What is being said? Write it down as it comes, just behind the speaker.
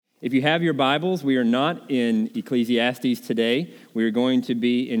If you have your Bibles, we are not in Ecclesiastes today. We are going to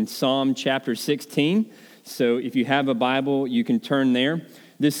be in Psalm chapter 16. So if you have a Bible, you can turn there.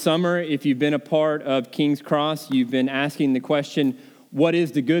 This summer, if you've been a part of King's Cross, you've been asking the question, what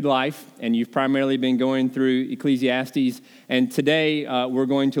is the good life? And you've primarily been going through Ecclesiastes. And today, we're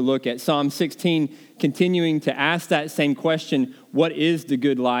going to look at Psalm 16, continuing to ask that same question, what is the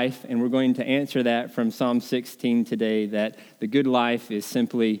good life? And we're going to answer that from Psalm 16 today, that the good life is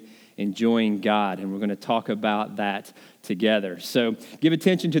simply enjoying God. And we're going to talk about that together. So give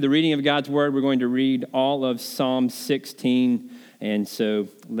attention to the reading of God's word. We're going to read all of Psalm 16. And so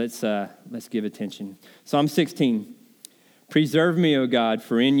let's give attention. Psalm 16. Preserve me, O God,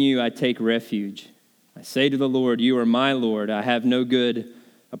 for in you I take refuge. I say to the Lord, you are my Lord. I have no good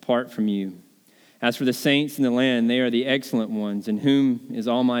apart from you. As for the saints in the land, they are the excellent ones, in whom is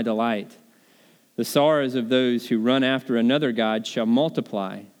all my delight. The sorrows of those who run after another god shall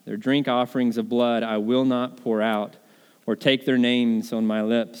multiply. Their drink offerings of blood I will not pour out, or take their names on my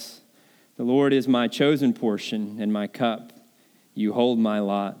lips. The Lord is my chosen portion and my cup. You hold my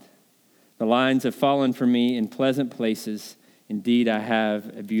lot. The lines have fallen for me in pleasant places. Indeed, I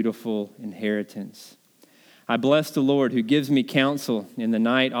have a beautiful inheritance. I bless the Lord who gives me counsel. In the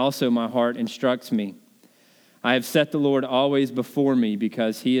night also my heart instructs me. I have set the Lord always before me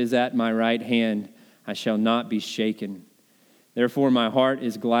because he is at my right hand. I shall not be shaken. Therefore my heart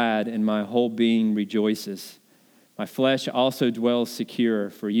is glad and my whole being rejoices. My flesh also dwells secure,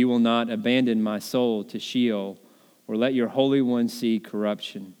 for you will not abandon my soul to Sheol or let your Holy One see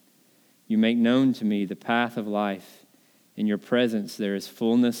corruption. You make known to me the path of life. In your presence there is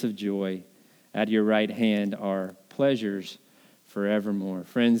fullness of joy. At your right hand are pleasures forevermore.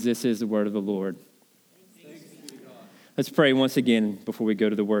 Friends, this is the word of the Lord. Let's pray once again before we go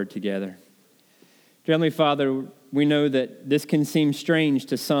to the word together. Dear Heavenly Father, we know that this can seem strange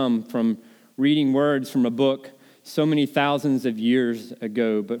to some from reading words from a book so many thousands of years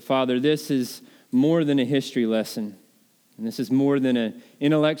ago. But Father, this is more than a history lesson. And this is more than an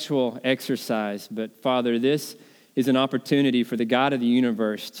intellectual exercise. But Father, this is an opportunity for the God of the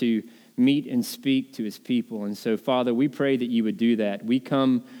universe to meet and speak to his people. And so, Father, we pray that you would do that. We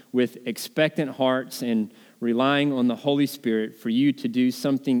come with expectant hearts and relying on the Holy Spirit for you to do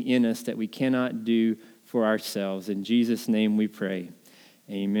something in us that we cannot do for ourselves. In Jesus' name we pray.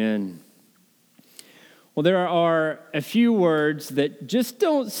 Amen. Well, there are a few words that just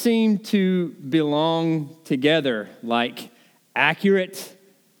don't seem to belong together, like accurate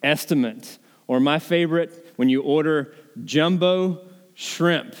estimate, or my favorite, when you order jumbo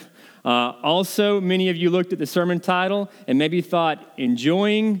shrimp. Also, many of you looked at the sermon title and maybe thought,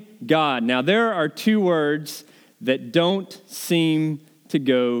 enjoying God. Now, there are two words that don't seem to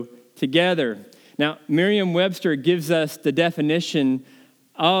go together. Now, Merriam-Webster gives us the definition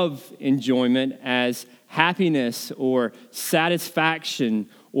of enjoyment as happiness or satisfaction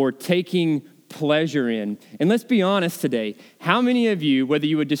or taking pleasure in. And let's be honest today. How many of you, whether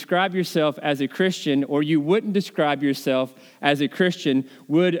you would describe yourself as a Christian or you wouldn't describe yourself as a Christian,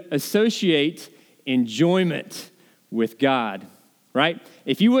 would associate enjoyment with God, right?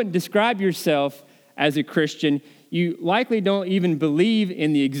 If you wouldn't describe yourself as a Christian, you likely don't even believe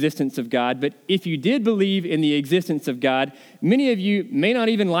in the existence of God. But if you did believe in the existence of God, many of you may not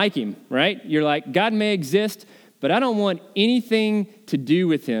even like him, right? You're like, God may exist, but I don't want anything to do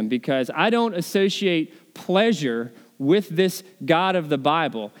with him because I don't associate pleasure with this God of the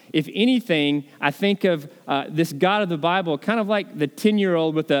Bible. If anything, I think of this God of the Bible kind of like the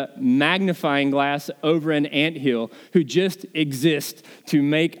 10-year-old with a magnifying glass over an anthill who just exists to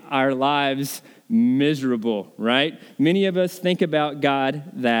make our lives miserable, right? Many of us think about God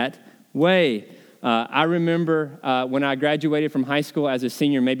that way. I remember when I graduated from high school as a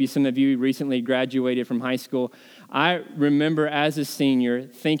senior, maybe some of you recently graduated from high school. I remember as a senior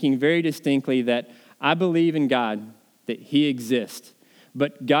thinking very distinctly that I believe in God, that he exists.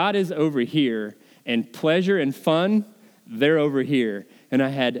 But God is over here, and pleasure and fun, they're over here. And I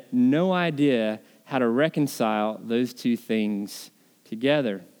had no idea how to reconcile those two things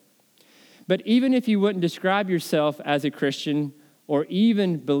together. But even if you wouldn't describe yourself as a Christian or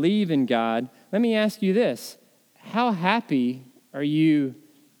even believe in God, let me ask you this. How happy are you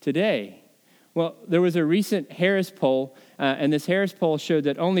today? Well, there was a recent Harris poll, and this Harris poll showed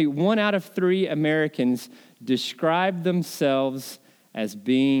that only 1 out of 3 Americans described themselves as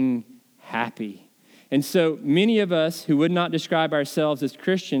being happy. And so many of us who would not describe ourselves as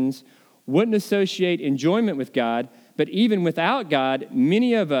Christians wouldn't associate enjoyment with God, but even without God,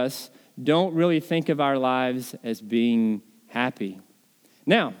 many of us don't really think of our lives as being happy.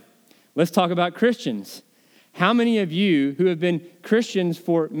 Now, let's talk about Christians. How many of you who have been Christians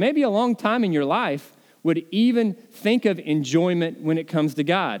for maybe a long time in your life would even think of enjoyment when it comes to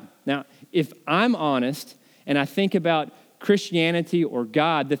God? Now, if I'm honest and I think about Christianity or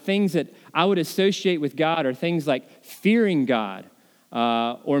God, the things that I would associate with God are things like fearing God,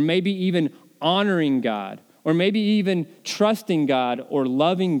 or maybe even honoring God, or maybe even trusting God or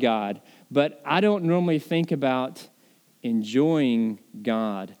loving God. But I don't normally think about enjoying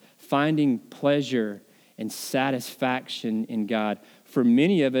God, finding pleasure and satisfaction in God. For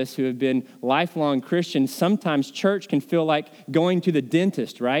many of us who have been lifelong Christians, sometimes church can feel like going to the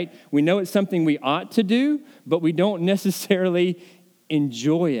dentist, right? We know it's something we ought to do, but we don't necessarily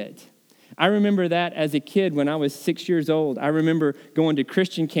enjoy it. I remember that as a kid when I was 6 years old. I remember going to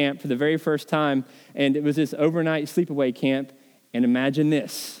Christian camp for the very first time, and it was this overnight sleepaway camp. And imagine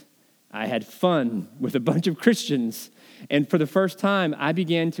this. I had fun with a bunch of Christians. And for the first time, I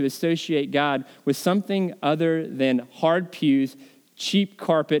began to associate God with something other than hard pews, cheap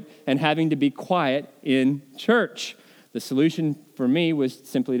carpet, and having to be quiet in church. The solution for me was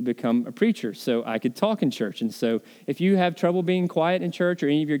simply to become a preacher so I could talk in church. And so if you have trouble being quiet in church or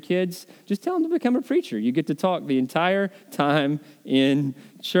any of your kids, just tell them to become a preacher. You get to talk the entire time in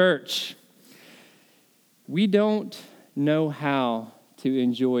church. We don't know how to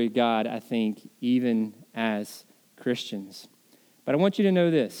enjoy God, I think, even as Christians. But I want you to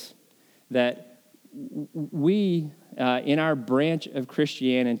know this, that we, in our branch of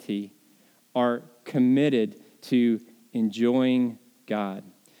Christianity, are committed to enjoying God.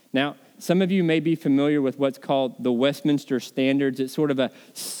 Now, some of you may be familiar with what's called the Westminster Standards. It's sort of a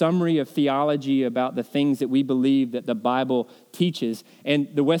summary of theology about the things that we believe that the Bible teaches. And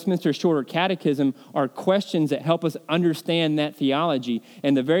the Westminster Shorter Catechism are questions that help us understand that theology.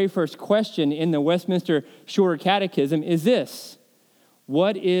 And the very first question in the Westminster Shorter Catechism is this: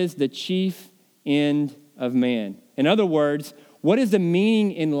 what is the chief end of man? In other words, what is the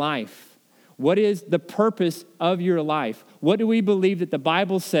meaning in life? What is the purpose of your life? What do we believe that the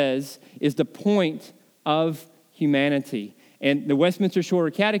Bible says is the point of humanity? And the Westminster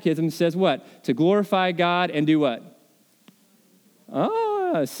Shorter Catechism says what? To glorify God and do what?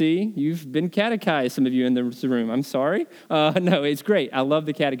 See, you've been catechized, some of you in the room. I'm sorry. No, it's great. I love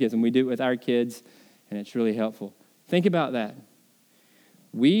the catechism. We do it with our kids, and it's really helpful. Think about that.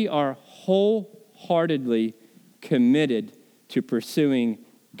 We are wholeheartedly committed to pursuing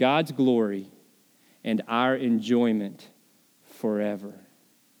God's glory and our enjoyment forever.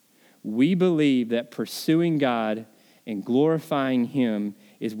 We believe that pursuing God and glorifying Him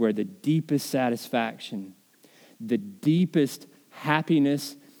is where the deepest satisfaction, the deepest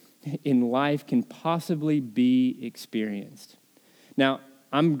happiness in life can possibly be experienced. Now,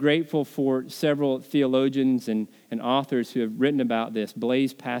 I'm grateful for several theologians and authors who have written about this.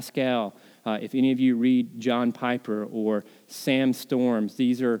 Blaise Pascal, if any of you read John Piper or Sam Storms,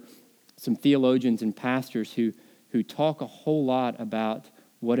 these are some theologians and pastors who talk a whole lot about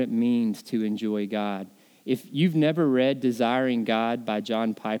what it means to enjoy God. If you've never read Desiring God by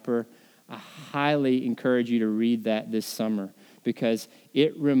John Piper, I highly encourage you to read that this summer, because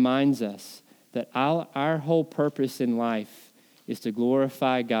it reminds us that our whole purpose in life is to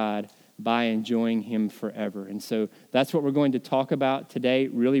glorify God by enjoying Him forever. And so that's what we're going to talk about today,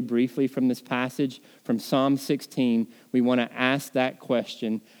 really briefly from this passage from Psalm 16. We want to ask that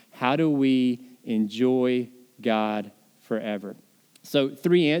question: how do we enjoy God forever? So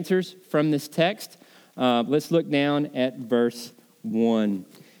 3 answers from this text. Let's look down at verse 1.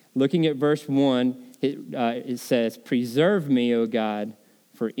 Looking at verse 1, it says, "Preserve me, O God,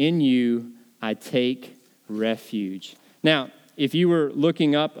 for in you I take refuge." Now, if you were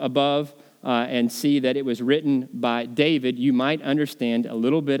looking up above and see that it was written by David, you might understand a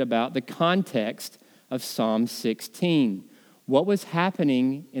little bit about the context of Psalm 16. What was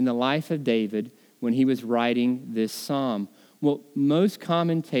happening in the life of David when he was writing this psalm? Well, most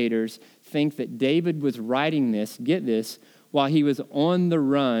commentators think that David was writing this, get this, while he was on the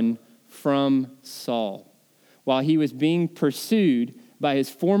run from Saul, while he was being pursued by his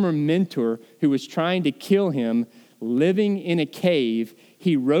former mentor who was trying to kill him, living in a cave.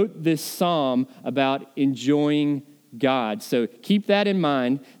 He wrote this psalm about enjoying God. So keep that in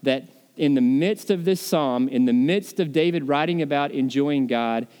mind, that in the midst of this psalm, in the midst of David writing about enjoying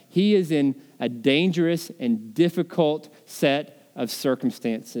God, he is in a dangerous and difficult set of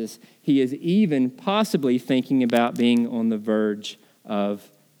circumstances. He is even possibly thinking about being on the verge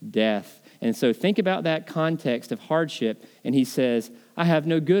of death. And so think about that context of hardship. And he says, "I have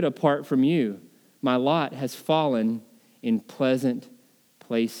no good apart from you. My lot has fallen in pleasant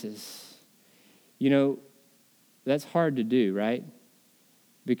places." You know, that's hard to do, right?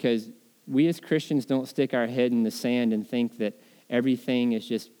 Because we as Christians don't stick our head in the sand and think that everything is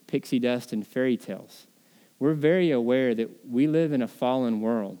just pixie dust and fairy tales. We're very aware that we live in a fallen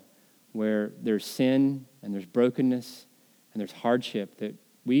world where there's sin and there's brokenness and there's hardship, that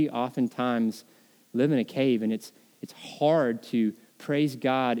we oftentimes live in a cave, and it's hard to praise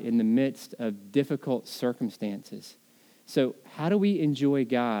God in the midst of difficult circumstances. So how do we enjoy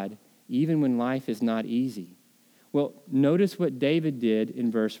God even when life is not easy? Well, notice what David did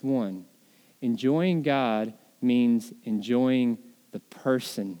in verse 1. Enjoying God means enjoying the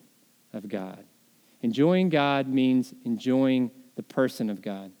person of God. Enjoying God means enjoying the person of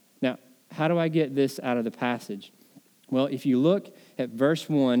God. Now, how do I get this out of the passage? Well, if you look at verse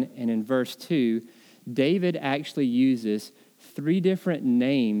 1 and in verse 2, David actually uses 3 different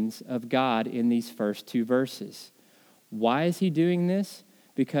names of God in these first 2 verses. Why is he doing this?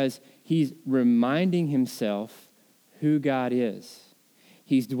 Because he's reminding himself who God is.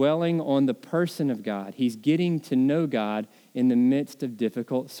 He's dwelling on the person of God. He's getting to know God in the midst of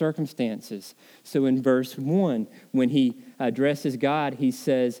difficult circumstances. So in verse 1, when he addresses God, he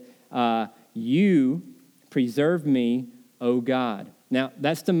says, you preserve me, O God. Now,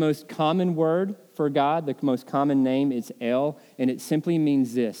 that's the most common word for God. The most common name is El, and it simply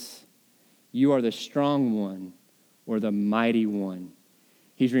means this: you are the strong one or the mighty one.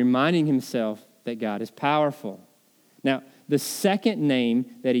 He's reminding himself that God is powerful. Now, the second name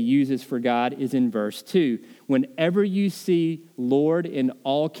that he uses for God is in verse 2. Whenever you see Lord in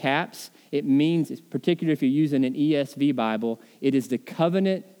all caps, it means, particularly if you're using an ESV Bible, it is the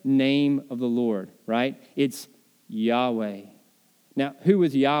covenant name of the Lord, right? It's Yahweh. Now, who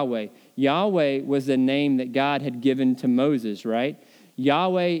was Yahweh? Yahweh was the name that God had given to Moses, right?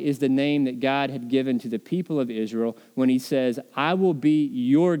 Yahweh is the name that God had given to the people of Israel when he says, I will be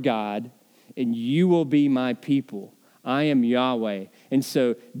your God and you will be my people. I am Yahweh. And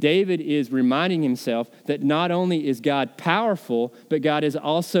so David is reminding himself that not only is God powerful, but God is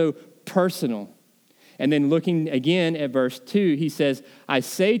also personal. And then looking again at verse 2, he says, I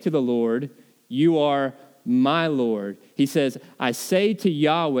say to the Lord, you are my Lord. He says, I say to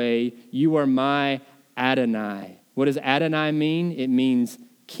Yahweh, you are my Adonai. What does Adonai mean? It means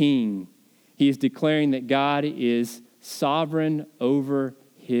king. He is declaring that God is sovereign over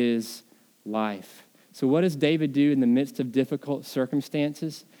his life. So what does David do in the midst of difficult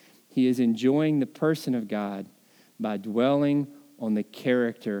circumstances? He is enjoying the person of God by dwelling on the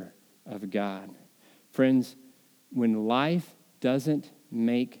character of God. Friends, when life doesn't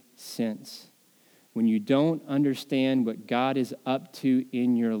make sense, when you don't understand what God is up to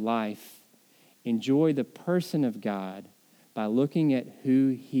in your life, enjoy the person of God by looking at who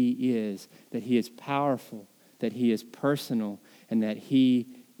he is, that he is powerful, that he is personal, and that he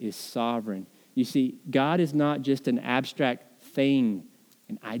is sovereign. You see, God is not just an abstract thing,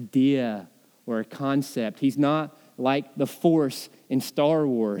 an idea, or a concept. He's not like the Force in Star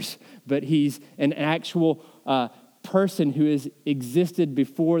Wars, but he's an actual person who has existed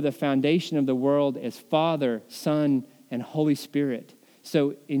before the foundation of the world as Father, Son, and Holy Spirit.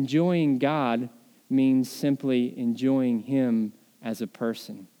 So enjoying God means simply enjoying him as a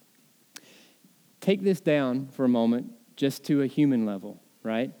person. Take this down for a moment just to a human level,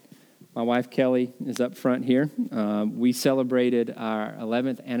 right? My wife, Kelly, is up front here. We celebrated our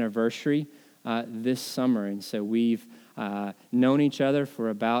 11th anniversary this summer, and so we've known each other for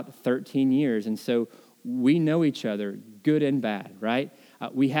about 13 years, and so we know each other, good and bad, right?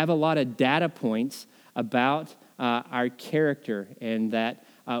 We have a lot of data points about our character and that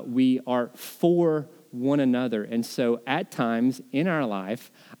we are for one another. And so at times in our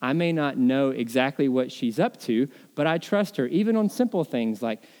life, I may not know exactly what she's up to, but I trust her, even on simple things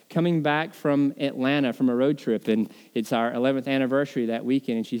like coming back from Atlanta from a road trip, and it's our 11th anniversary that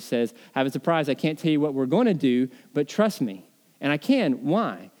weekend, and she says, I have a surprise. I can't tell you what we're going to do, but trust me. And I can.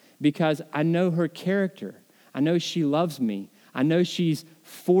 Why? Because I know her character. I know she loves me. I know she's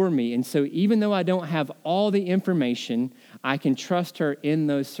for me. And so even though I don't have all the information, I can trust her in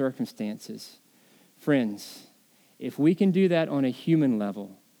those circumstances. Friends, if we can do that on a human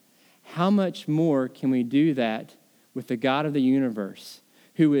level, how much more can we do that with the God of the universe,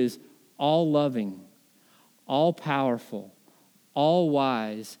 who is all-loving, all-powerful,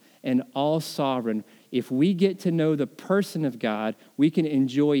 all-wise, and all-sovereign? If we get to know the person of God, we can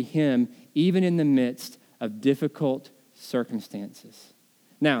enjoy him even in the midst of difficult circumstances.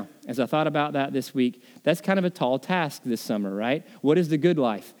 Now, as I thought about that this week, that's kind of a tall task this summer, right? What is the good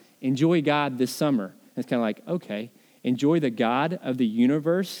life? Enjoy God this summer. It's kind of like, okay, enjoy the God of the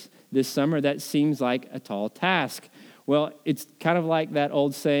universe this summer. That seems like a tall task. Well, it's kind of like that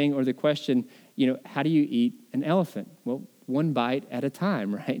old saying or the question, how do you eat an elephant? Well, one bite at a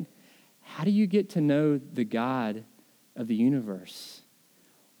time, right? how do you get to know the God of the universe?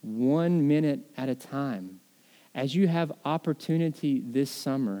 1 minute at a time. As you have opportunity this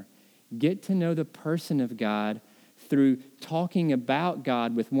summer, get to know the person of God through talking about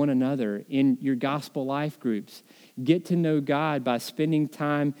God with one another in your gospel life groups. Get to know God by spending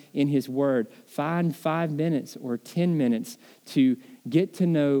time in His Word. Find 5 minutes or 10 minutes to get to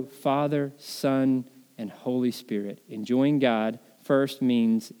know Father, Son, and Holy Spirit. Enjoying God first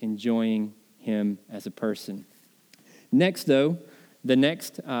means enjoying Him as a person. Next, though, the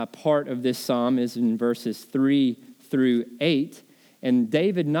next part of this psalm is in verses 3 through 8. And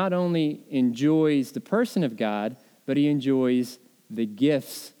David not only enjoys the person of God, but he enjoys the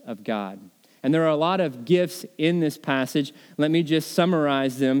gifts of God. And there are a lot of gifts in this passage. Let me just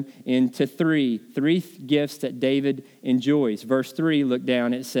summarize them into three gifts that David enjoys. Verse 3, look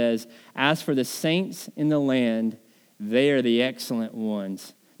down, it says, "As for the saints in the land, they are the excellent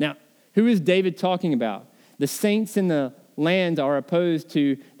ones." Now, who is David talking about? The saints in the land are opposed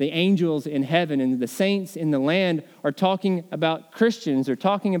to the angels in heaven, and the saints in the land are talking about Christians, or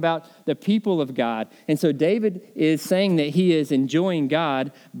talking about the people of God. And so David is saying that he is enjoying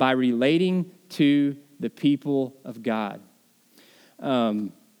God by relating to the people of God.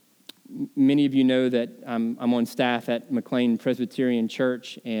 Many of you know that I'm on staff at McLean Presbyterian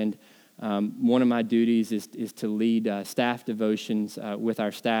Church, and one of my duties is to lead staff devotions with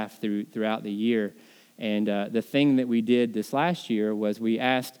our staff throughout the year. And the thing that we did this last year was we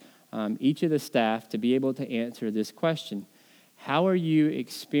asked each of the staff to be able to answer this question: how are you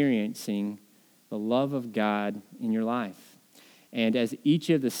experiencing the love of God in your life? And as each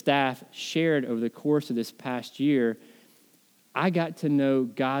of the staff shared over the course of this past year, I got to know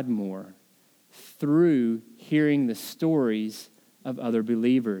God more through hearing the stories of other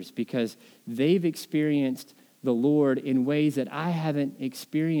believers, because they've experienced the Lord in ways that I haven't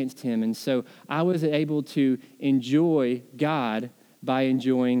experienced Him. And so I was able to enjoy God by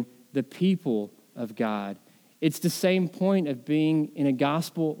enjoying the people of God. It's the same point of being in a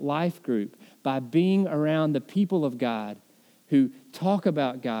gospel life group. By being around the people of God who talk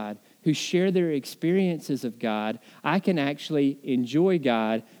about God, who share their experiences of God, I can actually enjoy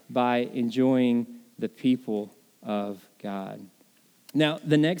God by enjoying the people of God. Now,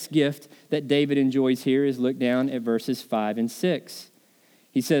 the next gift that David enjoys here is, look down at verses 5 and 6.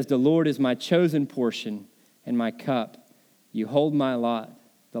 He says, "The Lord is my chosen portion and my cup. You hold my lot.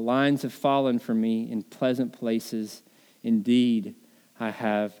 The lines have fallen for me in pleasant places. Indeed, I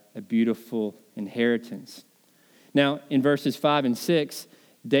have a beautiful inheritance." Now, in verses 5 and 6,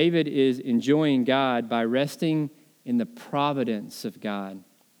 David is enjoying God by resting in the providence of God.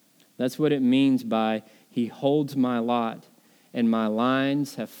 That's what it means by "He holds my lot, and my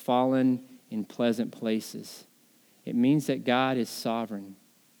lines have fallen in pleasant places." It means that God is sovereign,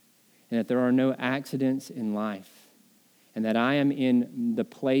 and that there are no accidents in life, and that I am in the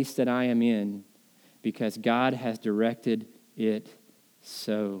place that I am in because God has directed it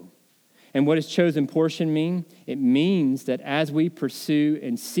so. And what does chosen portion mean? It means that as we pursue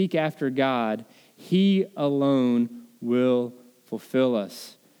and seek after God, He alone will fulfill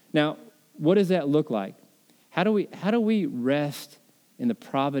us. Now, what does that look like? How do we rest in the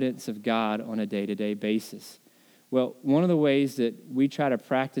providence of God on a day-to-day basis? Well, one of the ways that we try to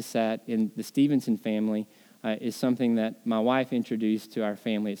practice that in the Stevenson family is something that my wife introduced to our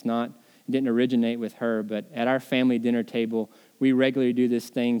family. It didn't originate with her, but at our family dinner table, we regularly do this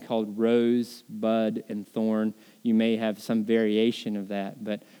thing called rose, bud, and thorn. You may have some variation of that,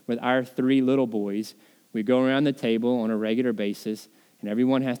 but with our 3 little boys, we go around the table on a regular basis, and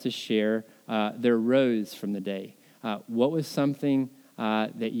everyone has to share their rose from the day. What was something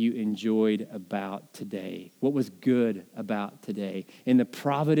that you enjoyed about today? What was good about today? In the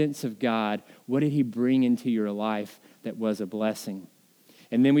providence of God, what did He bring into your life that was a blessing?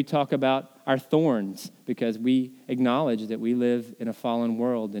 And then we talk about our thorns, because we acknowledge that we live in a fallen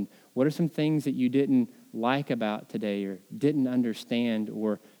world. And what are some things that you didn't like about today, or didn't understand,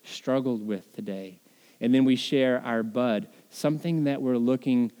 or struggled with today? And then we share our bud, something that we're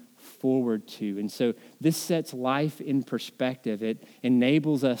looking forward to. And so this sets life in perspective. It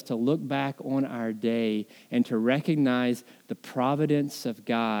enables us to look back on our day and to recognize the providence of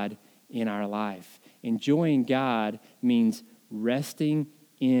God in our life. Enjoying God means resting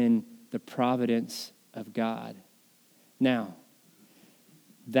in the providence of God. Now,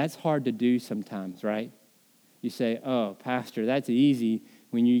 that's hard to do sometimes, right? You say, "Oh, Pastor, that's easy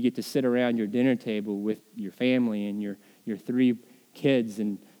when you get to sit around your dinner table with your family and your 3 kids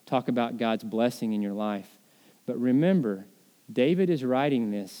and talk about God's blessing in your life." But remember, David is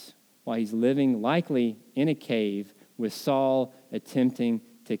writing this while he's living likely in a cave with Saul attempting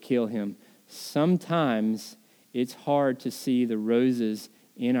to kill him. sometimes it's hard to see the roses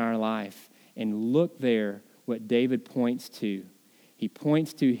in our life. And look there what David points to. He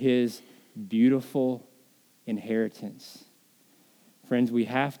points to his beautiful inheritance. Friends, we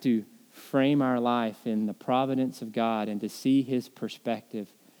have to frame our life in the providence of God and to see his perspective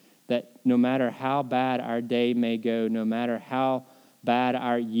that no matter how bad our day may go, no matter how bad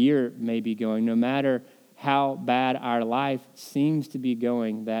our year may be going, no matter how bad our life seems to be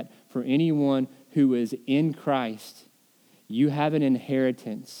going, that for anyone who is in Christ, you have an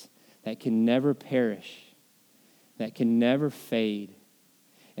inheritance that can never perish, that can never fade,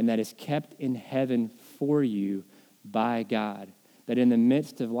 and that is kept in heaven for you by God. That in the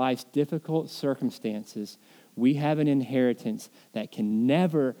midst of life's difficult circumstances, we have an inheritance that can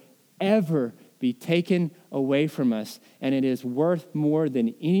never, ever be taken away from us, and it is worth more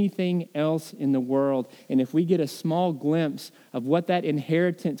than anything else in the world. And if we get a small glimpse of what that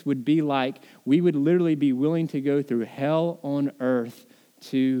inheritance would be like, we would literally be willing to go through hell on earth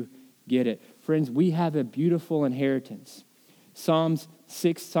to get it. Friends, we have a beautiful inheritance. Psalm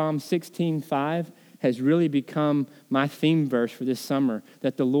 16:5 has really become my theme verse for this summer,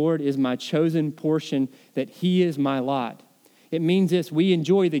 that the Lord is my chosen portion, that he is my lot. It means this: we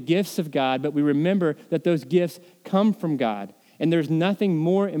enjoy the gifts of God, but we remember that those gifts come from God. And there's nothing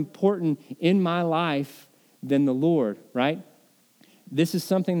more important in my life than the Lord, right? This is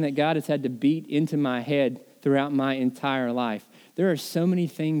something that God has had to beat into my head throughout my entire life. There are so many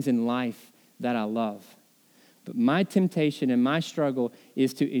things in life that I love. But my temptation and my struggle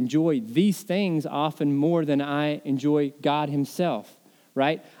is to enjoy these things often more than I enjoy God himself,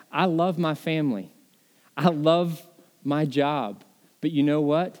 right? I love my family. I love my job. But you know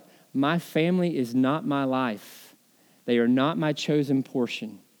what? My family is not my life. They are not my chosen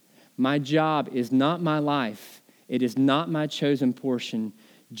portion. My job is not my life. It is not my chosen portion.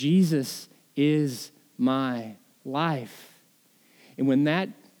 Jesus is my life. And when that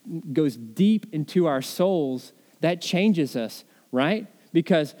goes deep into our souls, that changes us, right?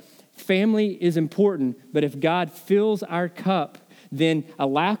 Because family is important, but if God fills our cup, then a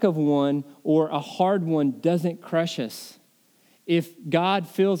lack of one or a hard one doesn't crush us. If God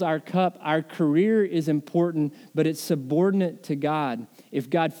fills our cup, our career is important, but it's subordinate to God. If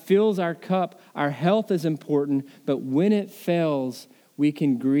God fills our cup, our health is important, but when it fails, we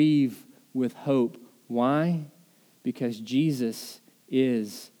can grieve with hope. Why? Because Jesus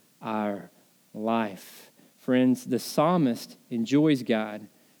is our life. Friends, the psalmist enjoys God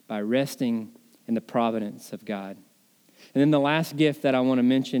by resting in the providence of God. And then the last gift that I want to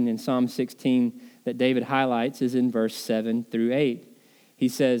mention in Psalm 16 that David highlights is in verse 7 through 8. He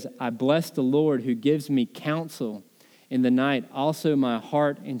says, I bless the Lord who gives me counsel. In the night also my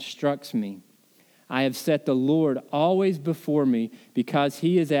heart instructs me. I have set the Lord always before me. Because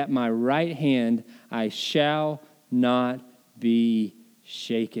he is at my right hand, I shall not be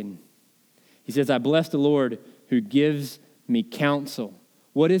shaken. He says, I bless the Lord who gives me counsel.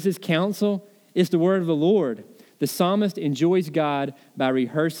 What is his counsel? It's the word of the Lord. The psalmist enjoys God by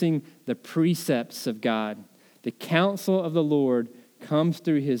rehearsing the precepts of God. The counsel of the Lord comes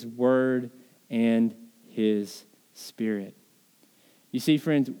through his word and his spirit. You see,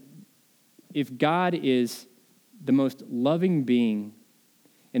 friends, if God is the most loving being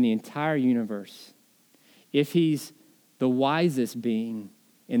in the entire universe, if he's the wisest being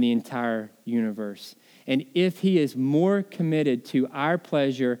in the entire universe, and if he is more committed to our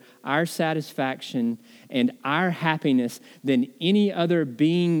pleasure, our satisfaction, and our happiness than any other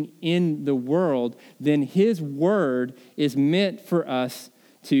being in the world, then his word is meant for us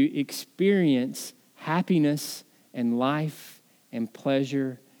to experience happiness and life and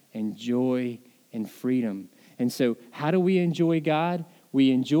pleasure and joy and freedom. And so how do we enjoy God?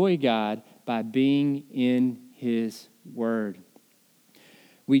 We enjoy God by being in his word.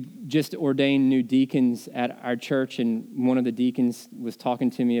 We just ordained new deacons at our church, and one of the deacons was talking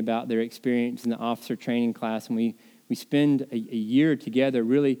to me about their experience in the officer training class, and we spend a year together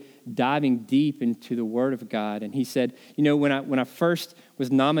really diving deep into the Word of God. And he said, you know, when I first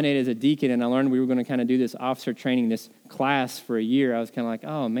was nominated as a deacon and I learned we were going to kind of do this officer training, this class for a year, I was kind of like,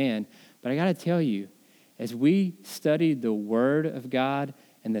 oh, man. But I got to tell you, as we studied the Word of God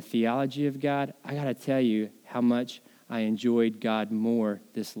and the theology of God, I got to tell you how much I enjoyed God more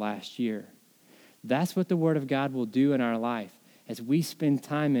this last year. That's what the Word of God will do in our life. As we spend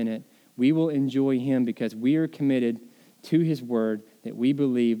time in it, we will enjoy him because we are committed to his word, that we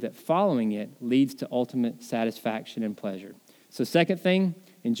believe that following it leads to ultimate satisfaction and pleasure. So second thing,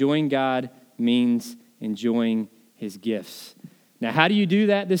 enjoying God means enjoying his gifts. Now, how do you do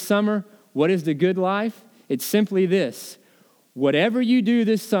that this summer? What is the good life? It's simply this. Whatever you do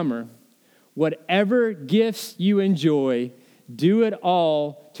this summer, Whatever gifts you enjoy, do it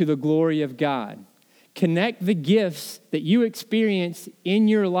all to the glory of God. Connect the gifts that you experience in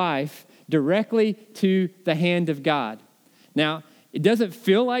your life directly to the hand of God. Now, it doesn't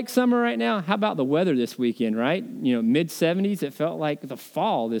feel like summer right now. How about the weather this weekend, right? Mid-70s, it felt like the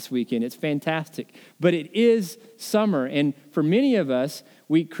fall this weekend. It's fantastic. But it is summer, and for many of us,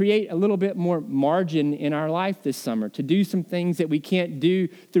 we create a little bit more margin in our life this summer to do some things that we can't do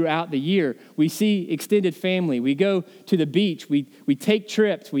throughout the year. We see extended family. We go to the beach. We take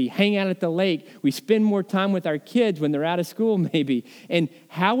trips. We hang out at the lake. We spend more time with our kids when they're out of school, maybe. And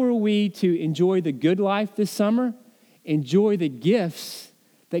how are we to enjoy the good life this summer? Enjoy the gifts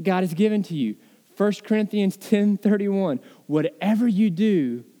that God has given to you. 1 Corinthians 10:31, whatever you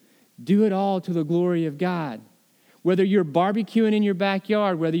do, do it all to the glory of God. Whether you're barbecuing in your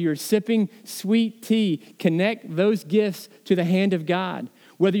backyard, whether you're sipping sweet tea, connect those gifts to the hand of God.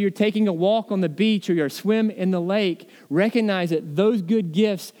 Whether you're taking a walk on the beach or you're swim in the lake, recognize that those good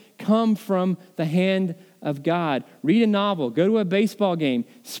gifts come from the hand of God. Read a novel, go to a baseball game,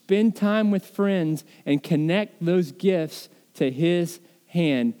 spend time with friends, and connect those gifts to His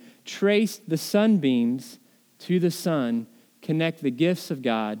hand. Trace the sunbeams to the sun. Connect the gifts of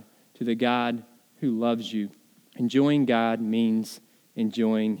God to the God who loves you. Enjoying God means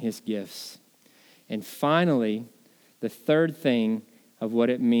enjoying His gifts. And finally, the third thing of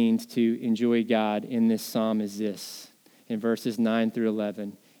what it means to enjoy God in this psalm is this. In verses 9 through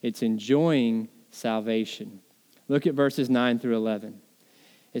 11, it's enjoying salvation. Look at verses 9 through 11.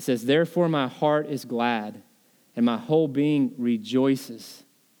 It says, therefore my heart is glad, and my whole being rejoices.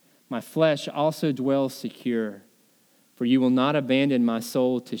 My flesh also dwells secure, for you will not abandon my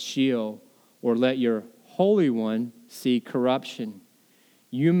soul to Sheol, or let your Holy One see corruption.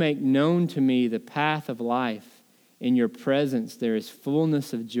 You make known to me the path of life. In your presence there is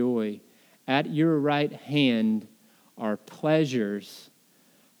fullness of joy. At your right hand are pleasures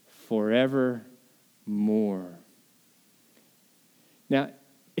forevermore. Now,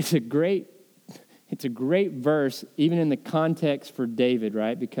 it's a great verse, even in the context for David,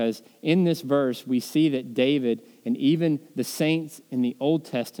 right? Because in this verse, we see that David and even the saints in the Old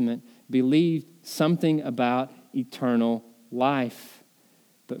Testament believed something about eternal life.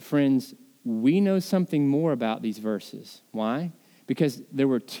 But friends, we know something more about these verses. Why? Because there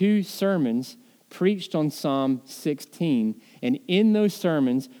were 2 sermons preached on Psalm 16, and in those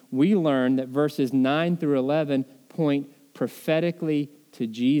sermons, we learn that verses 9 through 11 point prophetically to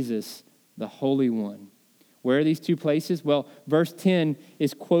Jesus, the Holy One. Where are these 2 places? Well, verse 10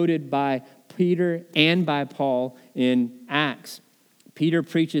 is quoted by Peter and by Paul in Acts. Peter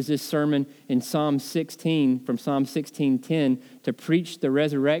preaches this sermon in Psalm 16, from Psalm 16:10, to preach the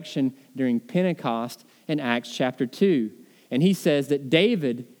resurrection during Pentecost in Acts chapter 2. And he says that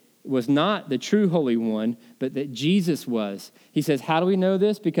David was not the true Holy One, but that Jesus was. He says, how do we know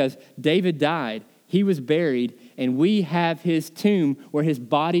this? Because David died, he was buried, and we have his tomb where his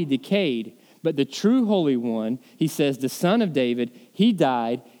body decayed. But the true Holy One, he says, the Son of David, he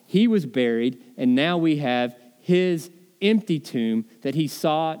died, he was buried, and now we have his empty tomb that he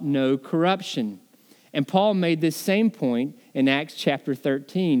saw no corruption. And Paul made this same point in Acts chapter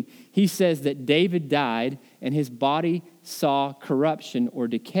 13. He says that David died and his body saw corruption or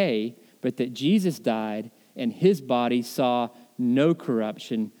decay, but that Jesus died and his body saw no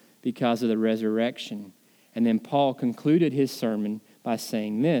corruption because of the resurrection. And then Paul concluded his sermon by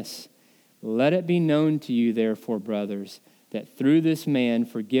saying this, let it be known to you, therefore, brothers, that through this man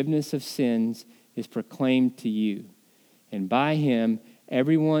forgiveness of sins is proclaimed to you. And by him,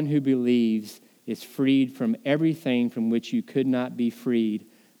 everyone who believes is freed from everything from which you could not be freed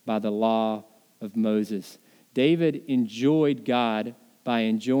by the law of Moses. David enjoyed God by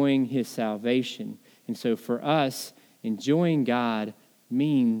enjoying his salvation. And so for us, enjoying God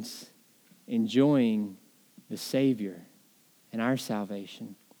means enjoying the Savior and our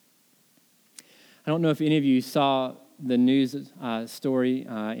salvation. I don't know if any of you saw the news story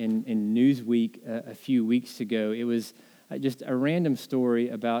in Newsweek a few weeks ago. It was just a random story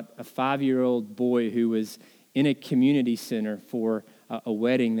about a 5-year-old boy who was in a community center for a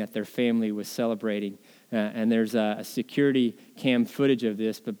wedding that their family was celebrating. And there's a security cam footage of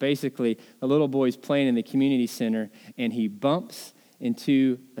this, but basically the little boy's playing in the community center and he bumps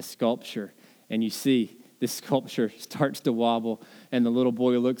into a sculpture. And you see this sculpture starts to wobble and the little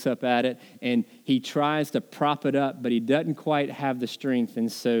boy looks up at it and he tries to prop it up, but he doesn't quite have the strength.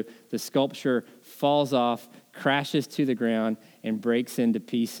 And so the sculpture falls off, crashes to the ground, and breaks into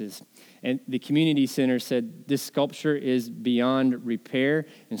pieces. And the community center said this sculpture is beyond repair.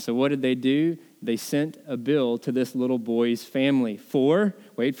 And so what did they do? they sent a bill to this little boy's family for,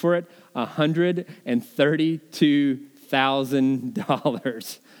 wait for it,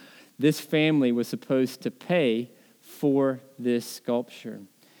 $132,000. This family was supposed to pay for this sculpture.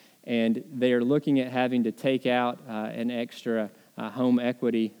 And they are looking at having to take out an extra home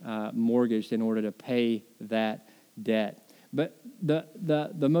equity mortgage in order to pay that debt. But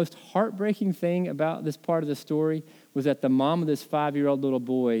the most heartbreaking thing about this part of the story was that the mom of this 5-year-old little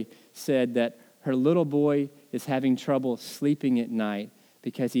boy said that her little boy is having trouble sleeping at night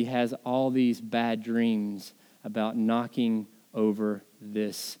because he has all these bad dreams about knocking over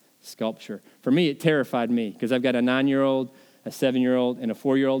this sculpture. For me, it terrified me because I've got a 9-year-old, a 7-year-old, and a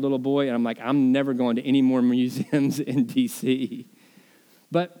 4-year-old little boy, and I'm like, I'm never going to any more museums in D.C.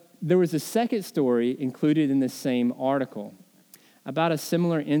 But there was a second story included in this same article about a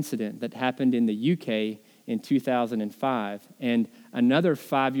similar incident that happened in the UK in 2005. And another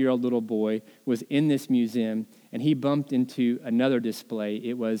 5-year-old little boy was in this museum, and he bumped into another display.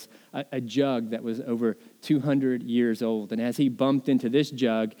 It was a jug that was over 200 years old. And as he bumped into this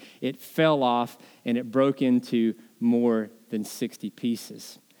jug, it fell off, and it broke into more than 60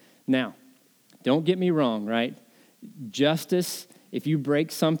 pieces. Now, don't get me wrong, right? Justice, if you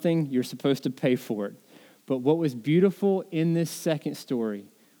break something, you're supposed to pay for it. But what was beautiful in this second story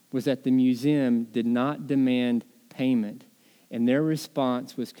was that the museum did not demand payment, and their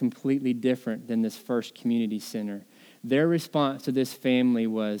response was completely different than this first community center. Their response to this family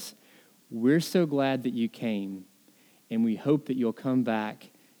was, "We're so glad that you came, and we hope that you'll come back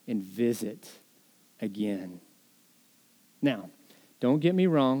and visit again." Now, don't get me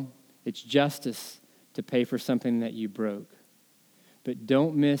wrong, it's justice to pay for something that you broke. But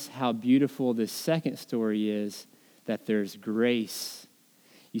don't miss how beautiful this second story is, that there's grace.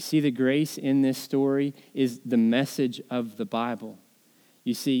 You see, the grace in this story is the message of the Bible.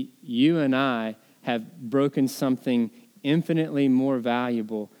 You see, you and I have broken something infinitely more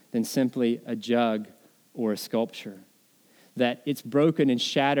valuable than simply a jug or a sculpture. That it's broken and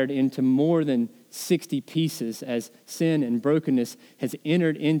shattered into more than 60 pieces as sin and brokenness has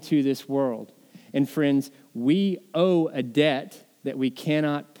entered into this world. And friends, we owe a debt that we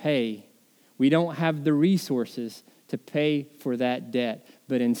cannot pay. We don't have the resources to pay for that debt.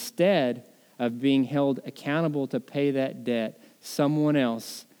 But instead of being held accountable to pay that debt, someone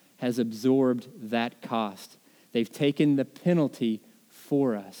else has absorbed that cost. They've taken the penalty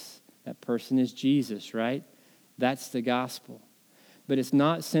for us. That person is Jesus, right? That's the gospel. But it's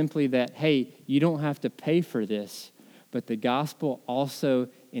not simply that, hey, you don't have to pay for this, but the gospel also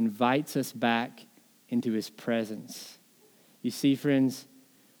invites us back into his presence. You see, friends,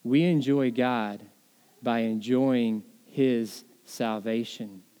 we enjoy God by enjoying his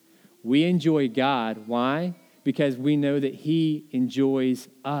salvation. We enjoy God. Why? Because we know that he enjoys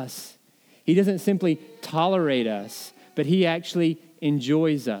us. He doesn't simply tolerate us, but he actually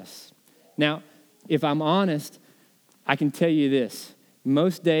enjoys us. Now, if I'm honest, I can tell you this.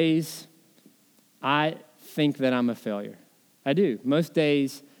 Most days, I think that I'm a failure. I do. Most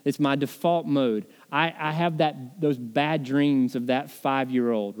days, it's my default mode. I have those bad dreams of that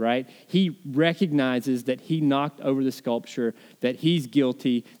 5-year-old, right? He recognizes that he knocked over the sculpture, that he's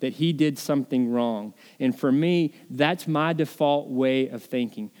guilty, that he did something wrong. And for me, that's my default way of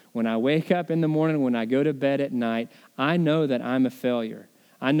thinking. When I wake up in the morning, when I go to bed at night, I know that I'm a failure.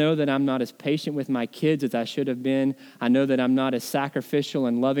 I know that I'm not as patient with my kids as I should have been. I know that I'm not as sacrificial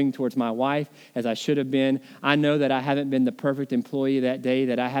and loving towards my wife as I should have been. I know that I haven't been the perfect employee that day,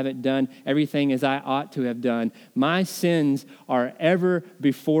 that I haven't done everything as I ought to have done. My sins are ever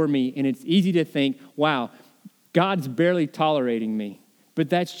before me, and it's easy to think, wow, God's barely tolerating me.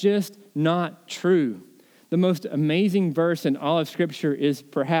 But that's just not true. The most amazing verse in all of Scripture is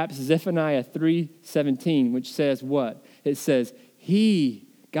perhaps Zephaniah 3:17, which says what? It says, He,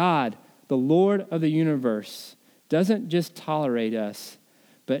 God, the Lord of the universe, doesn't just tolerate us,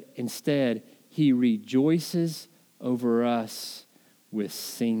 but instead he rejoices over us with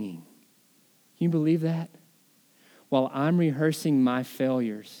singing. Can you believe that? While I'm rehearsing my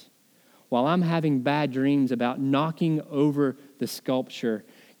failures, while I'm having bad dreams about knocking over the sculpture,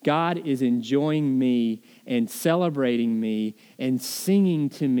 God is enjoying me and celebrating me and singing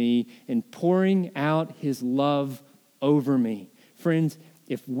to me and pouring out his love over me. Friends,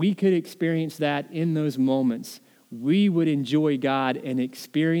 if we could experience that in those moments, we would enjoy God and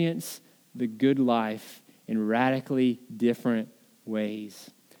experience the good life in radically different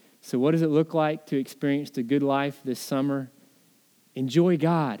ways. So what does it look like to experience the good life this summer? Enjoy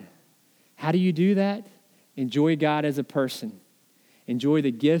God. How do you do that? Enjoy God as a person. Enjoy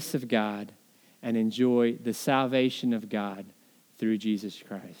the gifts of God and enjoy the salvation of God through Jesus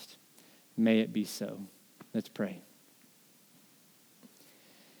Christ. May it be so. Let's pray.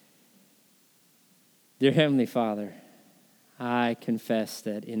 Dear Heavenly Father, I confess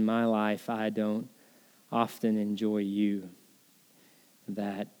that in my life I don't often enjoy you,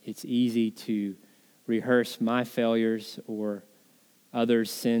 that it's easy to rehearse my failures or others'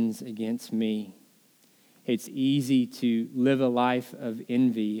 sins against me. It's easy to live a life of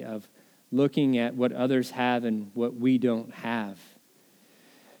envy, of looking at what others have and what we don't have.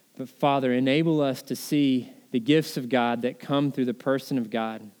 But Father, enable us to see the gifts of God that come through the person of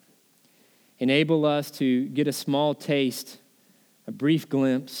God. Enable us to get a small taste, a brief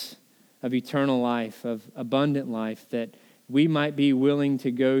glimpse of eternal life, of abundant life, that we might be willing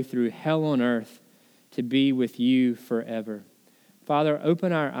to go through hell on earth to be with you forever. Father,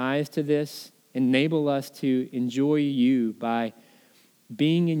 open our eyes to this. Enable us to enjoy you by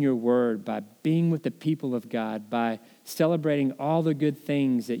being in your word, by being with the people of God, by celebrating all the good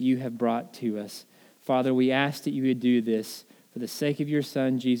things that you have brought to us. Father, we ask that you would do this for the sake of your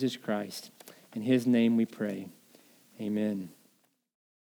Son, Jesus Christ. In his name we pray. Amen.